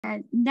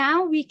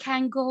Now we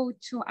can go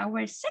to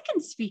our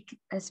second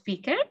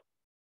speaker,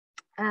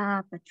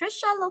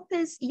 Patricia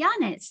Lopez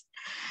Yanez.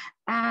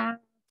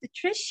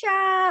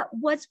 Patricia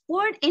was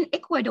born in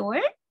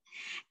Ecuador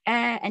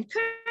and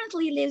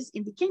currently lives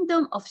in the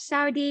Kingdom of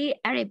Saudi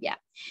Arabia.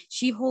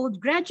 She holds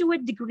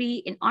graduate degree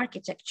in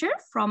architecture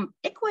from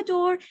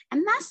Ecuador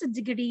and master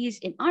degrees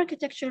in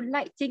architecture,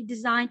 lighting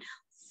design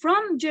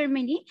from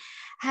Germany.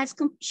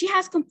 She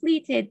has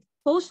completed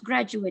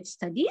postgraduate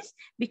studies,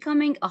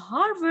 becoming a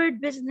Harvard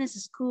Business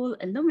School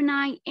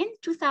alumni in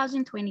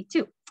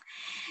 2022.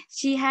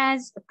 She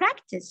has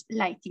practiced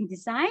lighting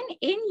design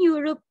in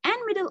Europe and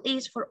Middle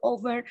East for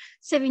over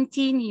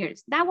 17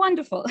 years. That's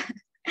wonderful.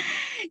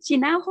 She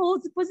now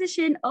holds the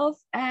position of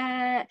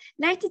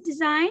lighting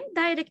design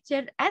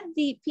director at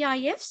the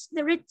PIFs,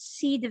 the Red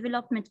Sea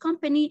Development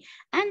Company,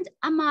 and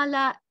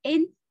Amaala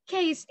in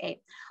KSA.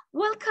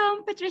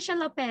 Welcome, Patricia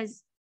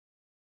Lopez.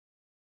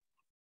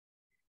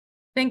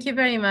 Thank you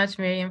very much,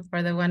 Myriam,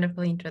 for the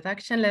wonderful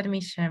introduction. Let me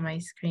share my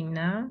screen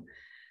now.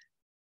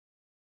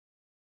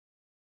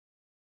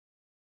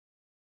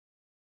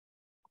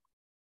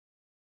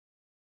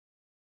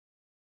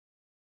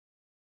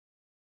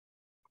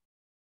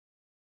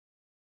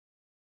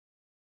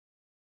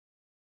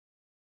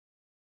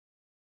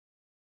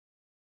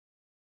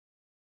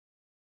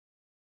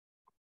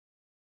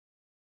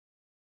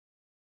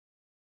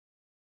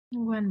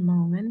 One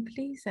moment,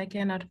 please. I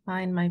cannot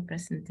find my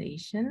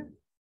presentation.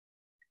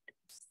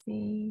 Let's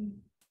see.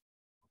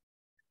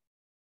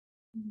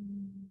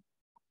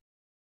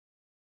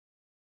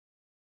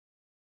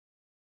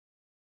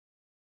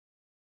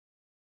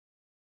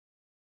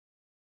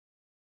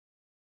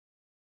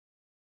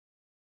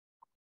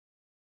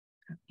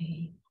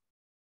 Okay.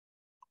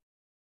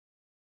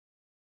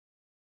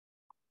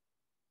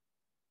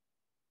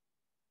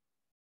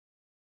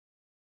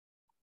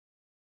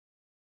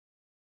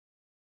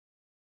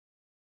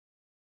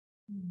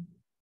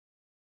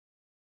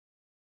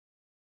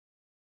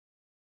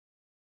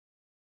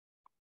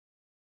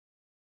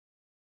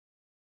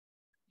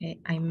 Okay,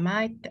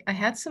 I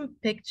had some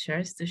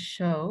pictures to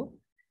show,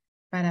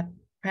 but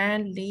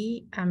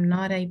apparently I'm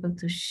not able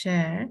to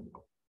share.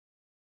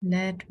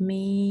 Let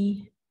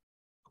me,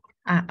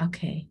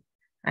 okay,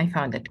 I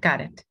found it,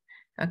 got it.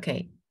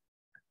 Okay.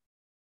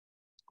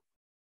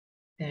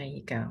 There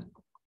you go,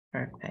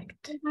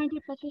 perfect. Remind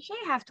you, Patricia,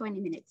 you have 20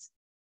 minutes.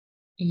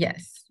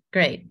 Yes,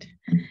 great.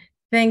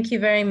 Thank you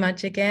very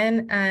much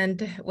again.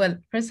 And well,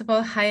 first of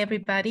all, hi,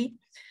 everybody.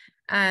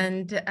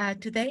 And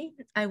today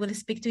I will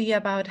speak to you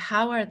about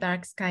how our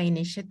Dark Sky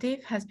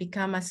initiative has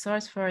become a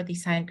source for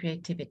design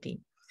creativity.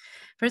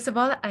 First of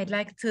all, I'd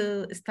like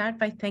to start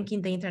by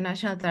thanking the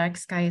International Dark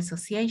Sky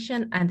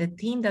Association and the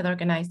team that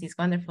organized this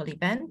wonderful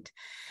event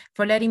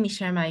for letting me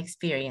share my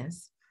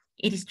experience.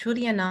 It is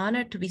truly an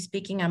honor to be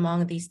speaking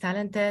among this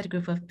talented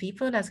group of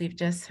people, as we've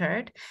just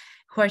heard,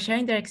 who are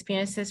sharing their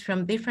experiences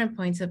from different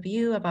points of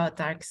view about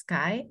dark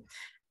sky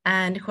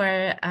and who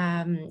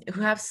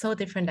have so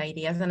different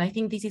ideas. And I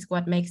think this is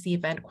what makes the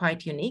event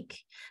quite unique.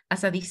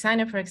 As a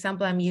designer, for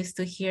example, I'm used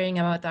to hearing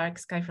about dark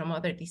sky from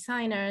other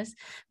designers,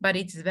 but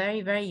it's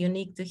very, very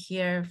unique to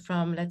hear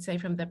from, let's say,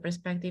 from the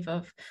perspective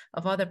of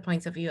other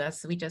points of view,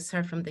 as we just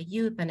heard from the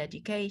youth and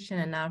education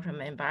and now from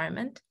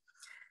environment.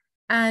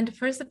 And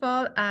first of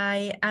all,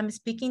 I am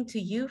speaking to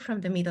you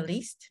from the Middle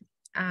East.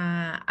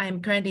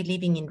 I'm currently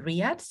living in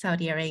Riyadh,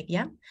 Saudi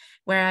Arabia,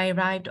 where I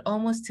arrived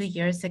almost 2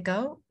 years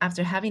ago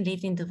after having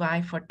lived in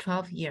Dubai for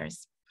 12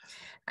 years.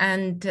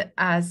 And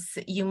as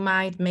you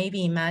might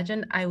maybe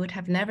imagine, I would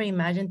have never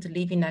imagined to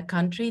live in a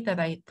country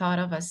that I thought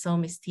of as so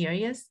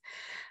mysterious.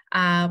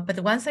 But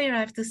once I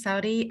arrived to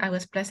Saudi, I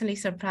was pleasantly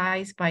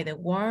surprised by the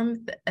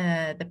warmth,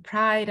 the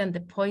pride and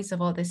the poise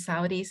of all the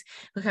Saudis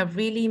who have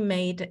really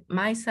made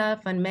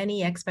myself and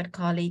many expat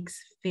colleagues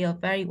feel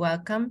very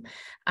welcome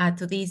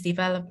to this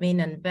developing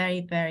and very,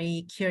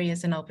 very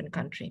curious and open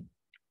country.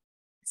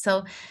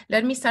 So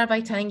let me start by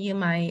telling you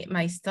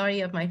my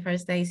story of my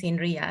first days in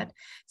Riyadh.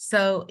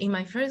 So in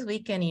my first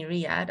weekend in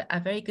Riyadh, a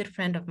very good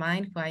friend of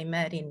mine who I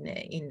met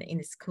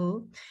in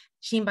school,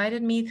 she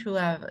invited me to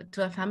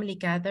a family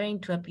gathering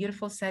to a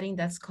beautiful setting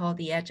that's called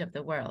the Edge of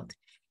the World.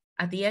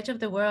 At the edge of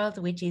the world,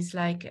 which is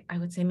like, I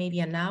would say maybe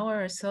an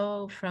hour or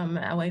so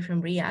away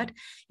from Riyadh,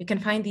 you can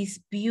find these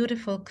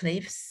beautiful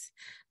cliffs.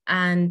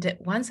 And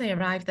once I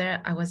arrived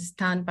there, I was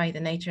stunned by the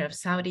nature of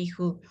Saudi,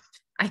 who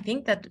I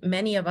think that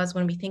many of us,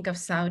 when we think of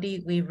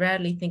Saudi, we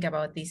rarely think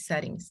about these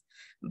settings.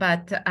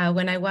 But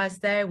when I was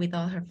there with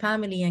all her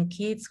family and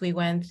kids, we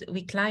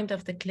climbed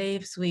off the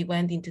cliffs, we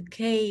went into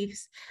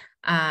caves,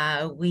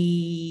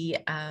 we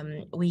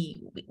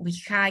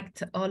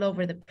hiked all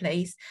over the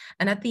place.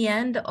 And at the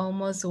end,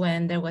 almost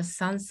when there was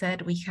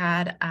sunset, we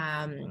had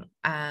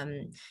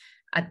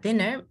a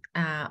dinner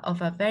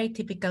of a very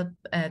typical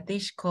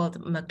dish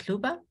called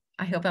makluba.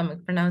 I hope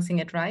I'm pronouncing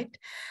it right.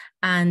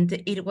 And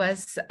it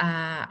was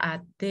a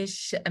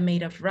dish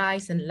made of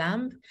rice and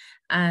lamb.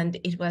 And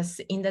it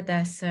was in the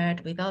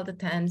desert with all the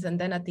tents. And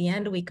then at the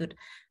end, we could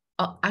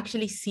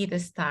actually see the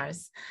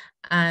stars.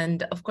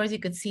 And of course, you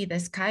could see the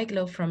sky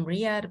globe from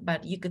Riyadh,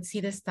 but you could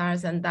see the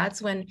stars. And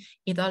that's when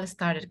it all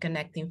started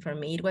connecting for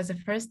me. It was the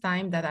first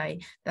time that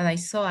I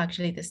saw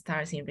actually the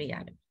stars in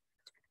Riyadh.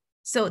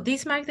 So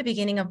this marked the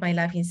beginning of my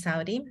life in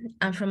Saudi.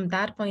 And from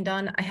that point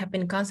on, I have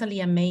been constantly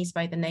amazed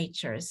by the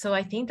nature. So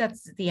I think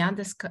that's the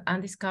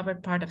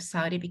undiscovered part of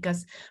Saudi,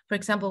 because, for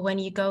example, when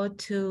you go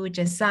to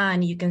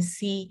Jazan, you can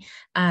see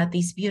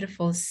this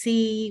beautiful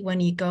sea. When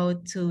you go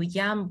to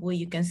Yambu,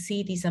 you can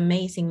see these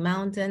amazing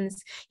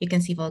mountains. You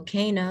can see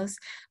volcanoes.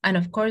 And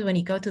of course, when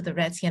you go to the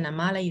Red Sea and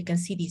Amaala, you can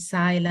see these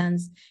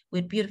islands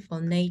with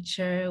beautiful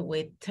nature,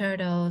 with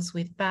turtles,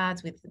 with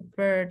bats, with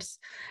birds.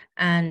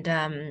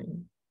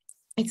 And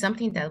it's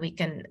something that we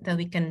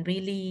can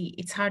really,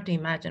 it's hard to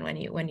imagine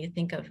when you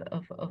think of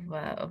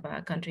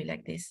a country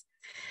like this.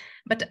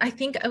 But I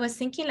was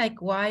thinking,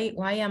 like, why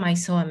am I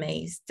so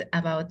amazed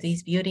about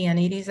this beauty? And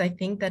it is, I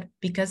think, that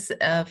because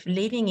of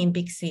living in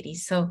big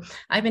cities. So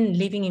I've been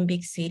living in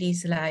big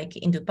cities, like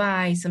in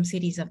Dubai, some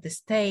cities of the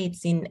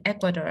States, in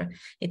Ecuador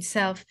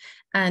itself.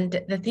 And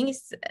the thing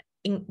is,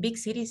 in big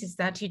cities, is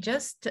that you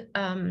just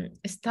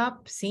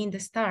stop seeing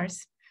the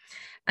stars.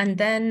 And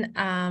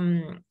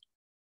then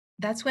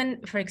that's when,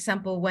 for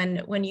example,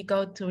 when you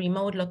go to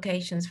remote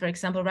locations, for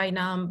example, right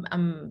now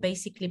I'm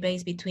basically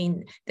based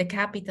between the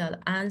capital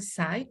and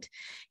site,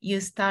 you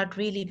start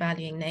really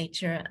valuing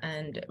nature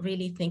and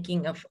really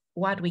thinking of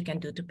what we can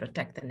do to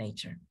protect the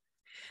nature.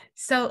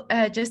 So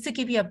just to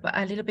give you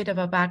a little bit of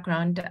a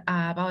background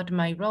about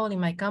my role in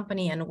my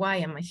company and why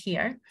I'm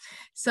here.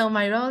 So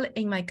my role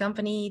in my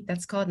company,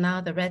 that's called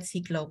now the Red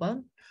Sea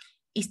Global,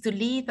 is to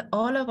lead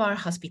all of our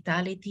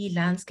hospitality,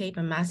 landscape,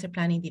 and master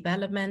planning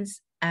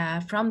developments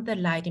from the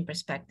lighting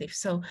perspective.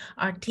 So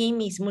our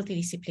team is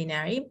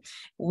multidisciplinary.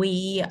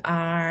 We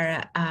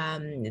are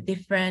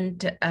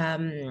different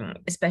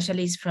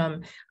specialists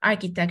from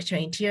architecture,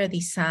 interior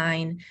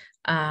design,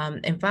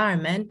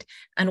 environment.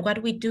 And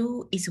what we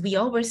do is we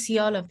oversee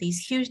all of these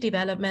huge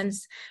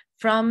developments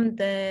from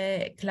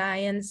the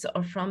clients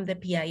or from the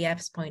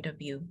PIF's point of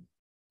view.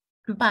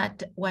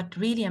 But what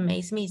really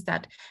amazed me is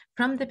that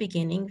from the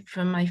beginning,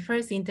 from my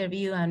first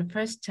interview and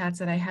first chats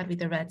that I had with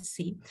the Red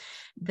Sea,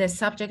 the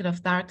subject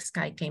of dark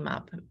sky came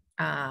up.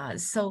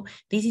 So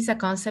this is a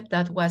concept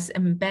that was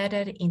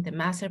embedded in the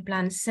master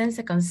plan since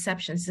the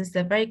conception, since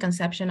the very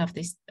conception of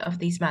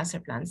these master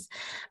plans.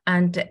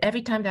 And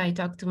every time that I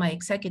talk to my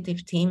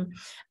executive team,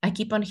 I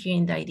keep on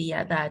hearing the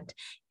idea that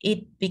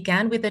it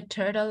began with a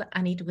turtle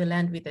and it will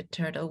end with a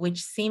turtle,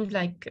 which seemed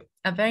like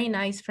a very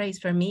nice phrase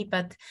for me.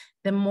 But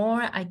the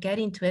more I get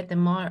into it, the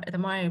more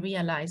I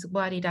realize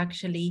what it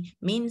actually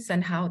means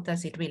and how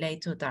does it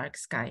relate to dark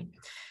sky.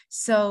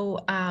 So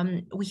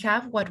we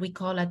have what we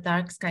call a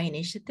dark sky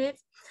initiative,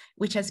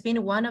 which has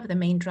been one of the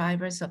main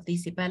drivers of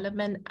this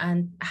development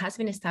and has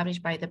been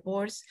established by the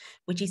boards,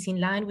 which is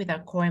in line with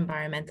our core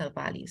environmental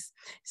values.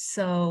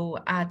 So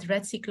at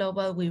Red Sea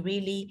Global, we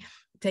really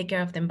take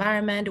care of the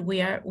environment.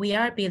 We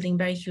are building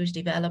very huge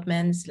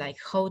developments like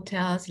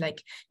hotels,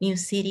 like new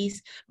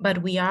cities,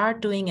 but we are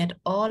doing it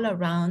all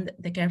around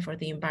the care for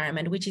the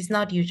environment, which is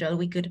not usual.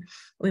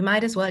 We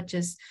might as well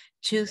just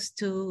choose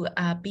to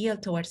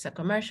build towards a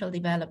commercial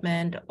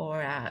development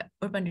or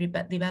urban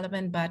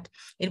development, but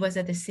it was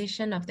a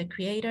decision of the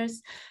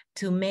creators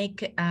to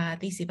make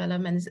these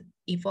developments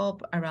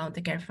evolve around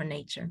the care for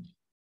nature.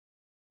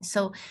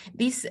 So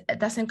this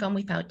doesn't come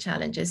without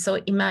challenges. So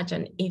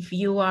imagine if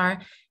you are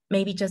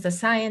maybe just a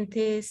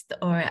scientist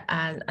or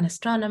an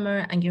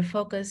astronomer and you're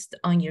focused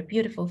on your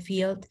beautiful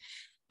field,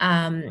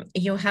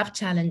 you have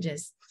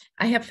challenges.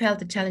 I have felt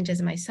the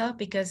challenges myself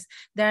because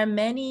there are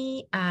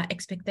many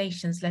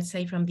expectations, let's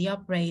say from the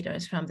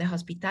operators, from the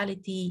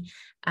hospitality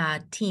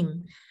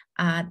team,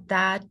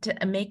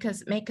 that make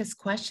us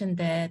question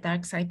the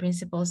dark side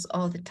principles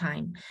all the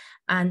time.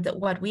 And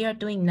what we are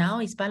doing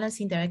now is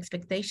balancing their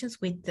expectations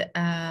with the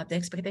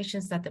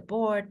expectations that the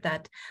board,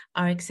 that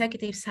our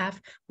executives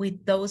have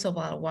with those of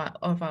our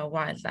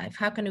wildlife.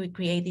 How can we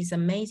create these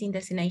amazing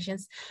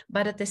destinations,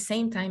 but at the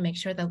same time make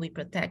sure that we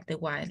protect the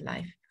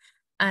wildlife?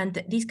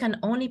 And this can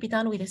only be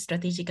done with a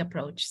strategic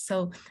approach.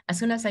 So as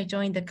soon as I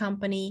joined the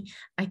company,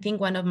 I think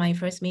one of my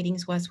first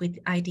meetings was with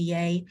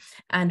IDA,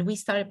 and we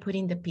started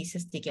putting the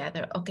pieces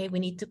together. Okay,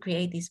 we need to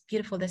create these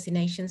beautiful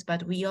destinations,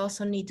 but we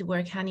also need to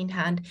work hand in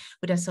hand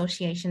with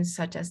associations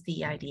such as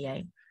the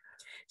IDA.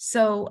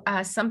 So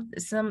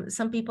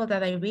some people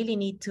that I really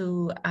need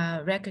to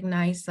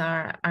recognize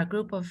are a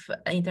group of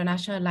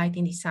international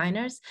lighting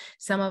designers.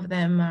 Some of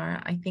them are,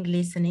 I think,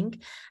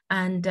 listening.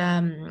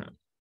 And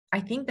I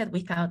think that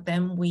without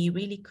them, we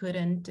really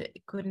couldn't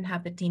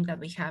have the team that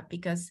we have,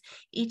 because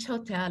each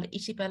hotel,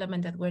 each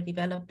development that we're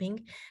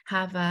developing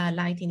have a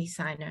lighting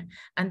designer.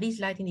 And this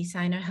lighting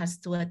designer has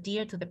to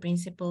adhere to the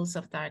principles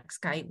of dark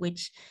sky,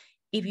 which,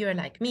 if you're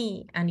like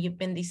me and you've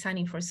been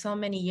designing for so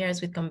many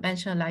years with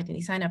conventional lighting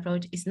design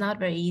approach, it's not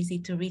very easy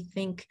to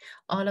rethink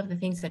all of the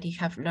things that you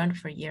have learned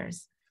for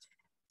years.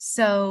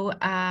 So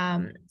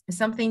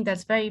something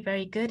that's very,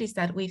 very good is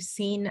that we've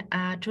seen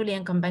truly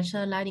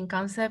unconventional lighting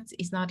concepts.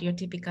 It's not your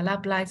typical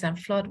uplights and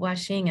flood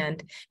washing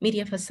and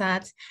media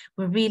facades.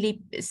 We're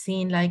really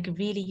seeing like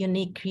really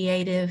unique,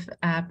 creative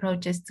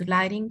approaches to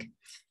lighting.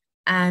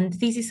 And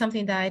this is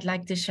something that I'd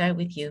like to share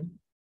with you.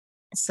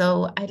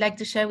 So I'd like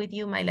to share with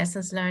you my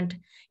lessons learned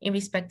in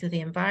respect to the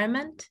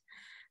environment.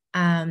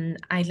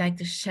 I'd like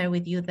to share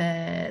with you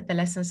the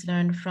lessons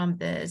learned from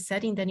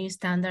setting the new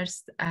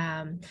standards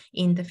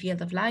in the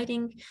field of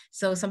lighting.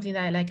 So something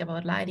that I like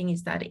about lighting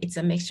is that it's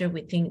a mixture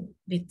between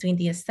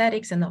the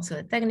aesthetics and also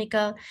the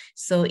technical.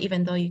 So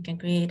even though you can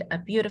create a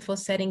beautiful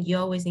setting, you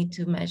always need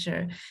to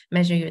measure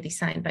your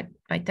design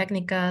by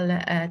technical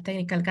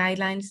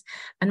guidelines.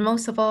 And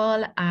most of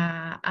all,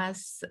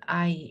 as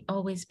I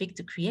always speak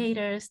to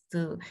creators,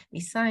 to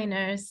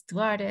designers, to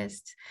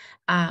artists,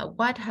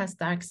 what has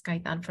dark sky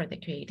done for the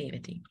creativity?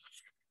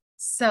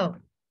 So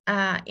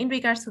in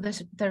regards to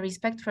the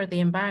respect for the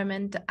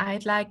environment,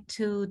 I'd like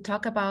to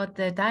talk about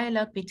the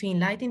dialogue between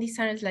lighting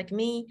designers like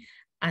me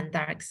and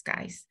dark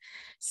skies.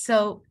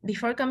 So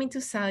before coming to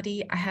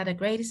Saudi, I had a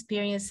great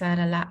experience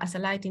as a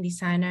lighting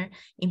designer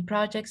in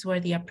projects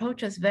where the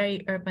approach was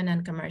very urban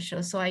and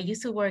commercial. So I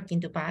used to work in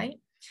Dubai,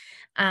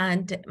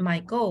 and my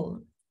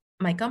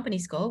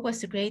company's goal was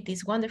to create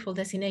these wonderful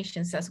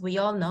destinations. As we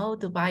all know,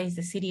 Dubai is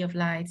the city of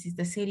lights, it's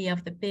the city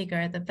of the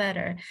bigger, the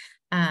better.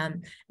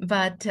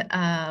 But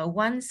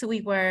once I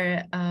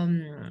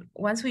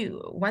was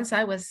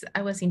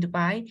in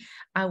Dubai,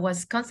 I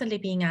was constantly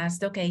being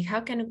asked, okay,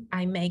 how can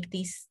I make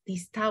this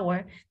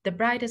tower the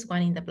brightest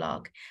one in the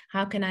block?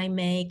 How can I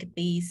make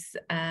this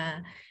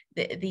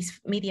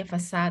media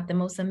facade the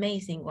most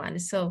amazing one?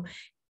 So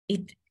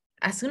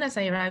as soon as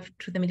I arrived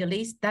to the Middle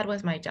East, that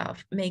was my job,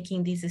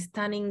 design these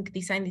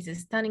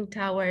stunning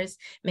towers,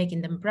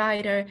 making them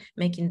brighter,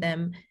 making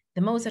them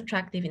the most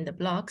attractive in the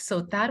block.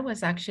 So that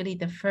was actually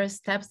the first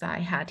steps that I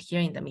had here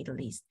in the Middle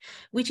East,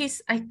 which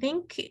is, I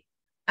think,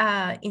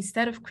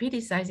 instead of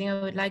criticizing,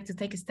 I would like to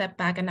take a step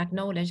back and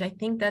acknowledge, I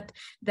think that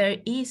there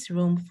is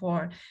room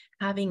for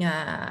having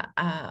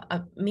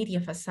a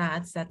media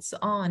facades that's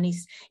on.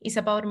 Is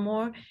about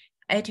more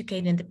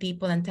educating the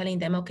people and telling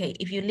them, okay,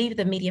 if you leave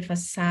the media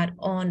facade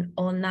on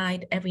all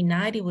night, every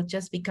night, it will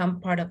just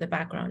become part of the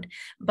background.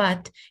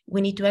 But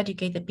we need to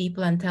educate the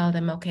people and tell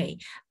them, okay,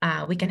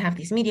 we can have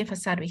this media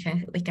facade, we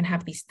can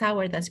have this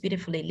tower that's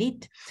beautifully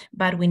lit,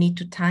 but we need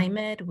to time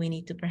it. We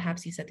need to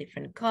perhaps use a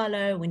different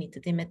color. We need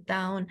to dim it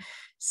down.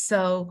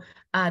 So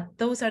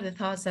those are the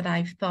thoughts that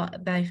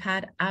I've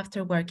had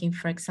after working,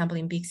 for example,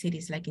 in big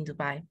cities like in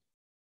Dubai.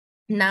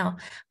 Now,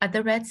 at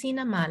the Red Sea in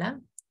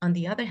Amaala, on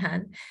the other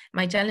hand,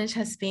 my challenge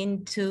has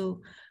been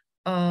to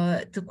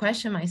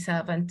question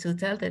myself and to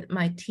tell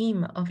my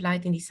team of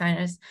lighting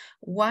designers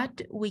what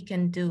we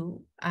can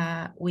do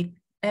with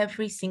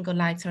every single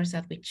light source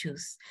that we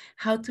choose,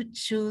 how to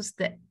choose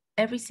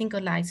every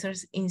single light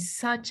source in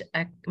such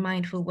a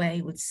mindful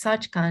way, with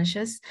such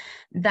conscious,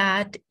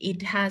 that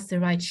it has the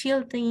right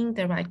shielding,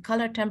 the right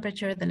color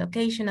temperature, the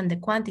location, and the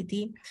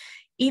quantity,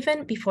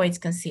 even before it's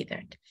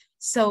considered.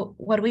 So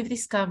what we've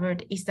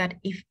discovered is that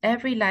if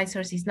every light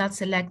source is not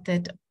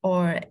selected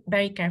or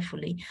very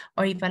carefully,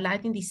 or if a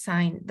lighting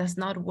design does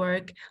not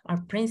work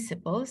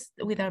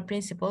with our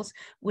principles,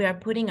 we are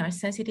putting our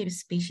sensitive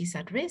species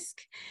at risk.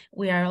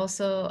 We are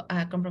also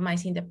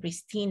compromising the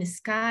pristine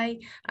sky.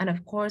 And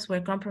of course,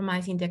 we're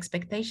compromising the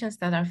expectations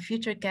that our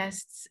future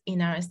guests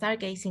in our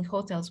stargazing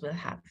hotels will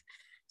have.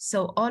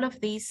 So all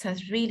of this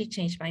has really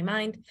changed my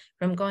mind,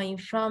 from going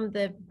from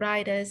the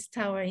brightest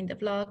tower in the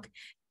block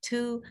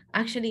to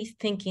actually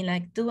thinking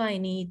like, do I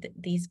need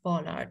this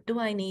bollard? Do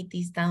I need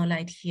this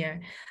downlight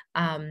here?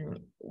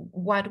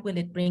 What will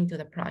it bring to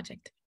the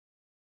project?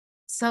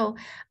 So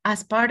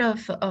as part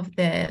of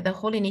the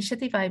whole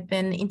initiative, I've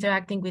been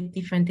interacting with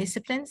different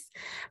disciplines,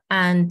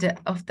 and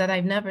of that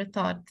I've never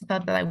thought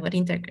that I would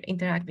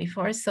interact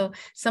before. So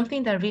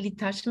something that really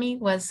touched me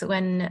was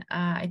when,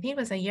 I think it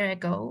was a year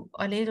ago,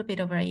 a little bit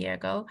over a year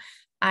ago,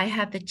 I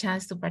had the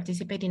chance to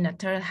participate in a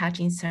turtle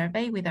hatching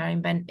survey with our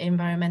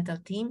environmental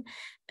team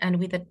and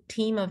with a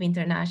team of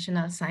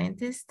international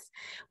scientists.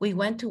 We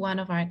went to one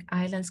of our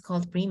islands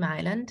called Bream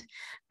Island,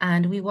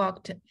 and we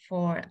walked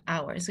for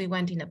hours. We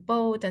went in a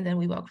boat, and then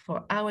we walked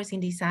for hours in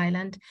this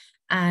island,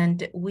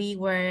 and we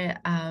were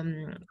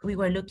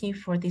looking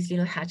for these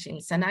little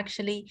hatchlings. And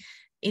actually,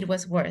 it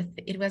was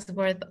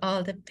worth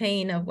all the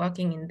pain of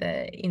walking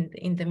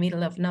in the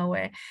middle of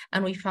nowhere.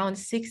 And we found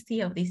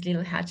 60 of these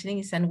little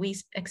hatchlings, and we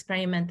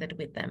experimented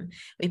with them.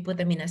 We put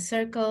them in a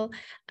circle,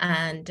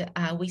 and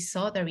we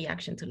saw the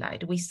reaction to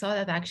light. We saw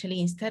that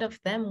actually, instead of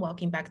them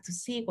walking back to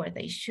sea where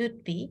they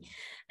should be,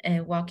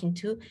 walk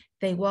into,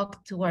 they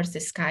walk towards the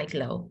sky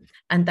glow.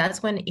 And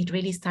that's when it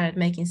really started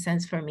making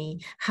sense for me.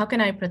 How can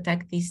I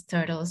protect these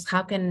turtles?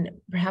 How can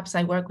perhaps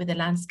I work with the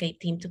landscape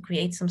team to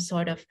create some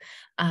sort of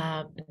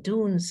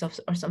dunes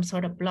or some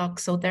sort of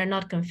blocks so they're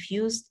not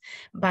confused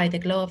by the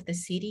glow of the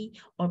city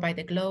or by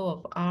the glow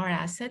of our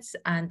assets,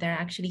 and they're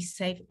actually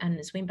safe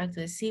and swim back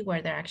to the sea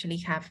where they actually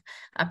have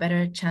a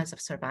better chance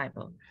of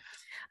survival.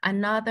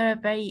 Another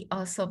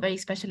also very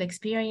special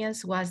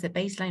experience was the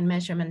baseline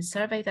measurement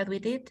survey that we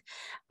did,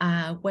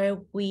 where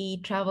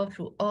we traveled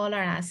through all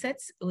our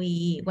assets.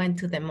 We went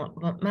to the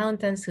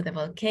mountains, to the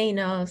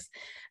volcanoes,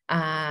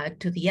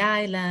 to the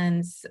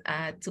islands,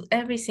 to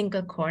every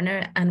single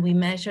corner, and we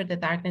measured the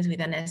darkness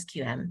with an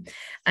SQM.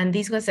 And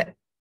this was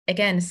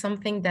again,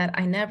 something that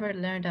I never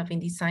learned of in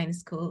design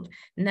school,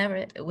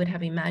 never would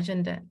have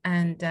imagined.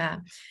 And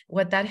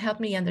what that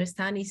helped me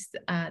understand is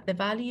the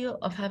value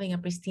of having a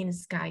pristine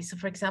sky. So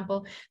for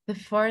example, the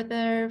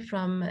further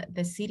from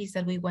the cities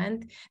that we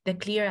went, the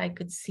clearer I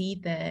could see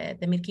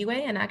the Milky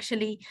Way. And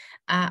actually,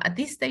 at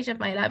this stage of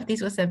my life,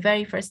 this was the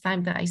very first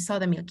time that I saw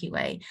the Milky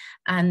Way.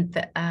 And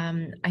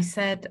I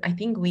said, I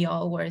think we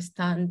all were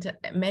stunned.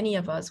 Many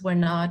of us were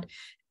not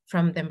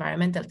from the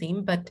environmental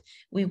team, but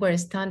we were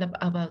stunned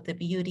about the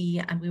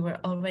beauty, and we were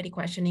already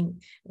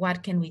questioning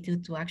what can we do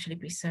to actually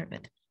preserve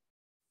it.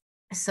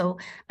 So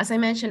as I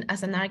mentioned,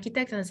 as an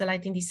architect and as a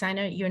lighting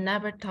designer, you're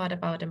never taught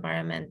about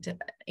environment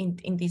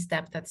in this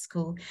depth at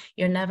school.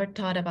 You're never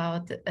taught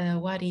about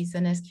what is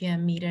an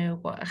SQM meter,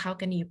 how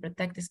can you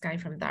protect the sky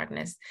from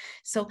darkness.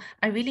 So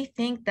I really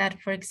think that,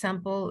 for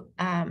example,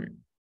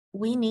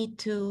 we need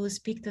to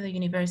speak to the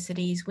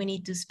universities. We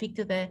need to speak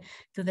to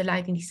the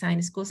lighting design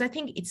schools. I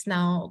think it's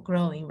now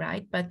growing,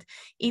 right? But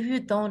if you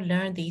don't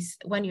learn this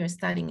when you're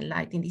studying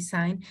lighting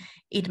design,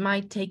 it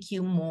might take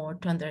you more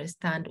to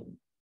understand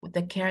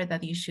the care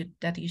that you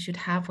should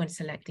have when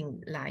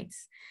selecting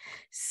lights.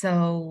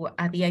 So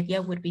the idea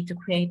would be to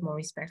create more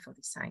respectful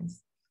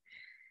designs.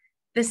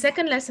 The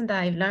second lesson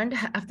that I've learned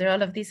after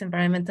all of these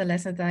environmental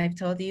lessons that I've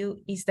told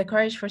you is the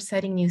courage for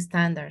setting new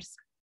standards.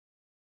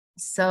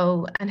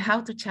 So, and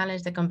how to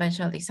challenge the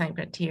conventional design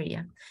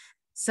criteria.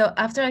 So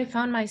after I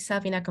found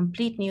myself in a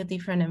complete new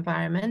different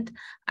environment,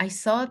 I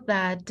saw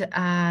that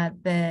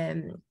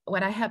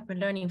what I had been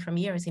learning from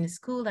years in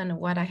school and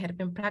what I had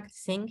been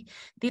practicing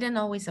didn't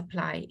always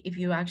apply if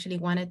you actually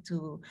wanted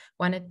to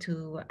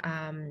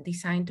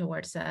design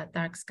towards a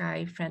dark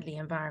sky friendly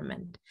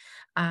environment.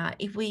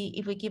 If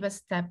we give a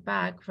step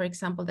back, for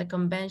example, the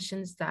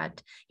conventions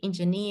that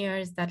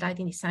engineers, that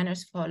lighting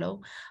designers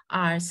follow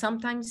are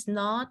sometimes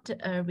not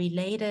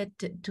related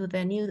to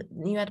the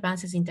new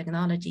advances in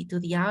technology, to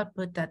the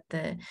output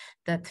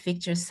that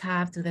fixtures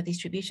have, to the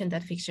distribution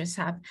that fixtures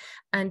have.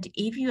 And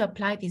if you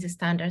apply these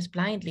standards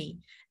blindly,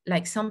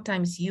 like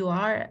sometimes you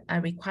are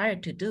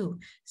required to do,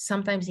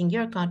 sometimes in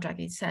your contract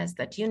it says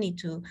that you need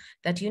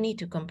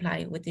to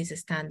comply with these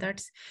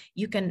standards,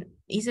 you can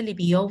easily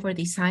be over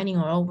designing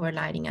or over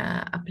lighting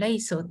a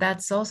place. So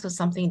that's also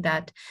something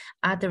that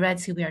at the Red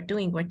Sea we are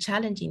doing. We're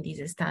challenging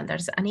these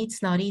standards, and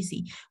it's not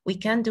easy. We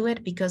can do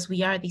it because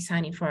we are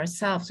designing for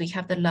ourselves. We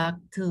have the luck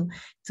to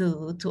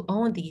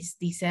own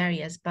these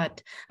areas,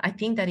 but I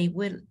think that it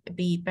will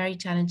be very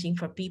challenging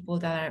for people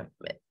that are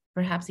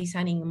perhaps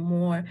designing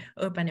more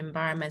urban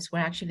environments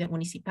where actually the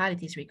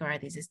municipalities require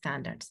these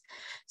standards.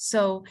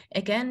 So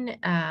again,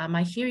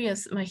 my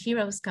heroes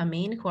come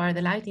in, who are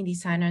the lighting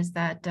designers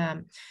that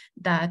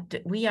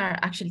we are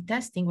actually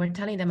testing. We're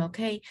telling them,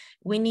 okay,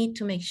 we need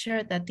to make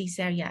sure that this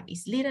area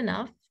is lit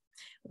enough.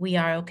 We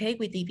are okay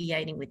with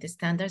deviating with the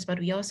standards, but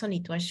we also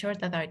need to assure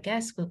that our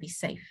guests will be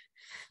safe.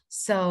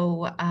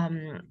 So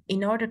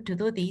in order to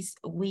do this,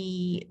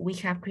 we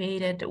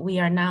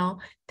are now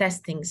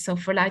testing. So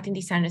for lighting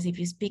designers, if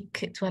you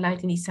speak to a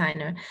lighting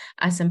designer,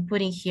 as I'm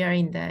putting here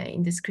in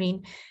the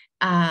screen,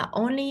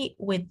 only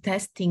with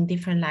testing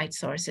different light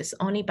sources,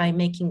 only by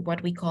making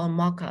what we call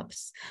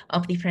mock-ups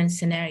of different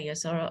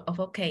scenarios, or of,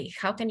 okay,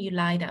 how can you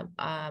light up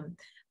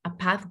a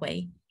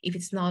pathway if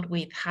it's not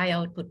with high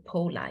output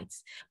pole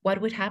lights?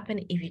 What would happen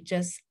if you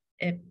just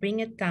bring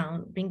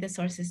the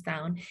sources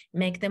down,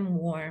 make them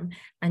warm,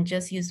 and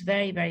just use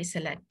very, very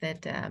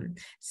selected,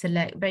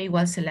 very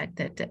well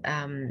selected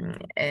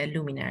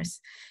luminaires.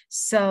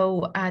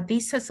 So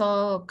this has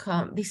all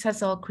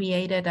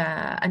created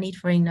a need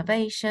for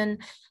innovation,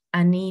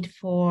 a need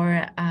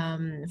for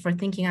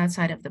thinking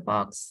outside of the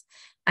box.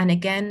 And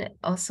again,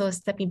 also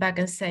stepping back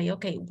and say,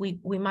 okay,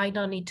 we might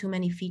not need too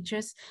many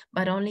features,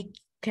 but only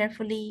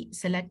carefully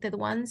selected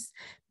ones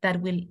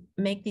that will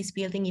make this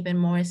building even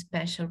more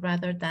special,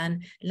 rather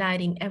than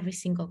lighting every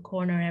single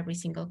corner, every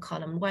single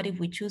column. What if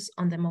we choose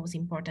on the most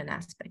important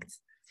aspects?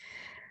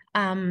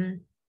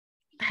 And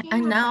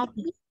now,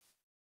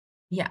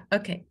 yeah,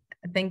 okay.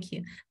 Thank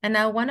you. And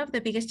now one of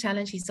the biggest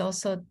challenges is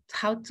also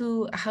how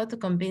to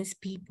convince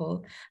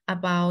people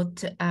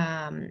about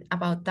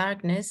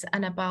darkness,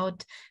 and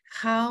about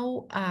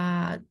how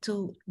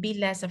to be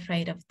less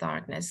afraid of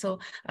darkness. So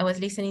I was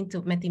listening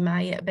to Betty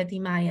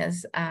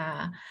Maya's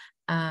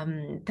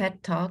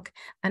TED Talk,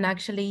 and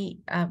actually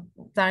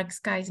dark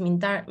skies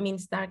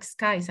means dark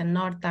skies and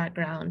not dark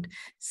ground.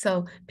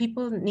 So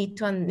people need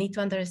to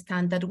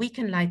understand that we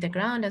can light the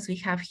ground, as we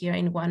have here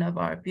in one of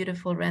our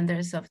beautiful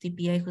renders of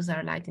TPA,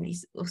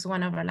 who's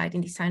one of our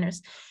lighting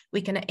designers.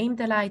 We can aim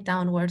the light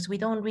downwards. We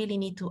don't really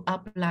need to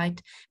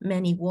uplight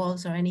many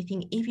walls or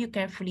anything. If you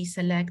carefully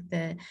select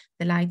the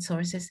light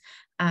sources,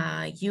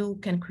 you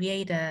can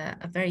create a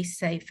very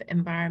safe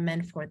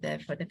environment for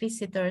the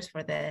visitors,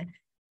 for the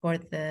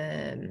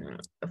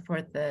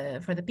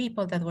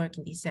people that work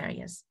in these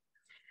areas.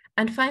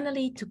 And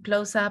finally, to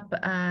close up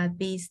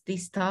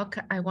this talk,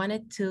 I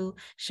wanted to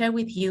share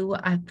with you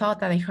a thought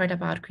that I heard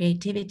about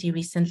creativity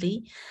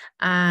recently.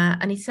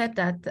 And it said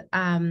that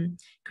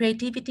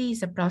creativity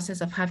is a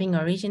process of having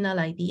original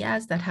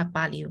ideas that have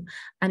value.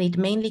 And it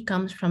mainly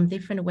comes from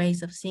different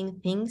ways of seeing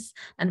things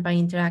and by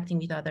interacting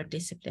with other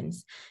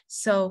disciplines.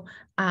 So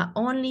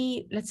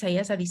only, let's say,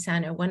 as a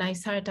designer, when I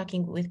started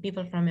talking with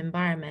people from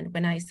environment,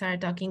 when I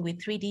started talking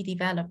with 3D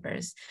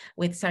developers,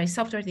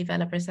 software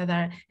developers that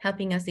are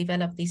helping us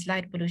develop this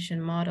light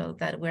pollution model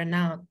that we're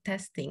now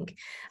testing,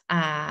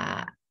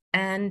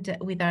 and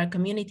with our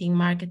community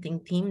marketing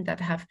team that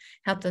have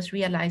helped us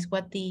realize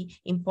what the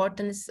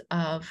importance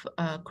of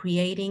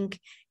creating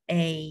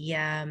a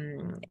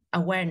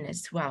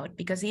awareness throughout,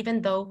 because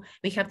even though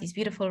we have these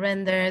beautiful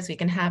renders, we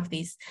can have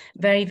these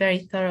very, very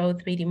thorough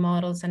 3D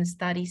models and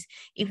studies,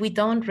 if we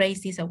don't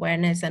raise this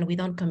awareness and we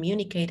don't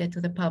communicate it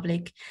to the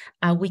public,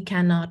 we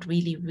cannot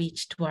really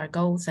reach to our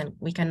goals, and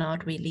we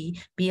cannot really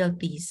build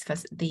these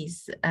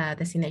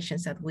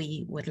destinations that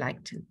we would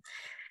like to.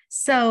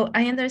 So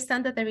I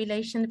understand that the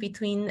relation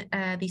between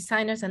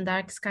designers and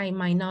dark sky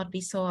might not be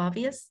so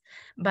obvious,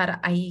 but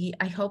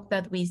I hope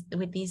that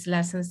with these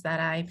lessons that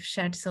I've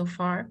shared so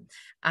far,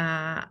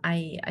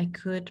 I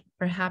could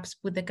perhaps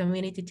put the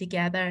community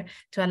together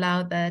to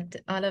allow that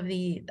all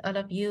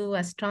of you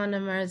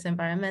astronomers,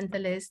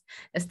 environmentalists,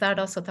 start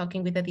also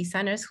talking with the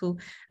designers who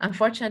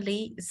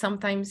unfortunately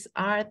sometimes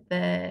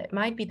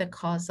might be the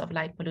cause of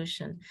light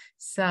pollution.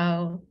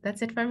 So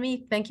that's it for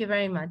me. Thank you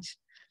very much.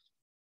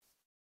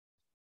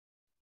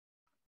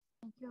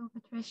 Thank you,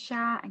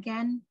 Patricia.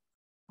 Again,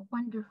 a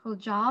wonderful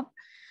job.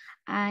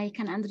 I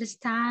can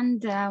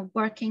understand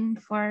working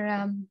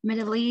for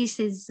Middle East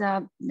is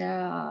a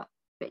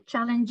bit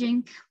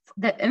challenging.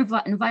 The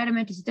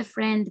environment is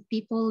different, the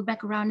people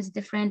background is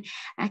different.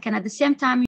 I can at the same time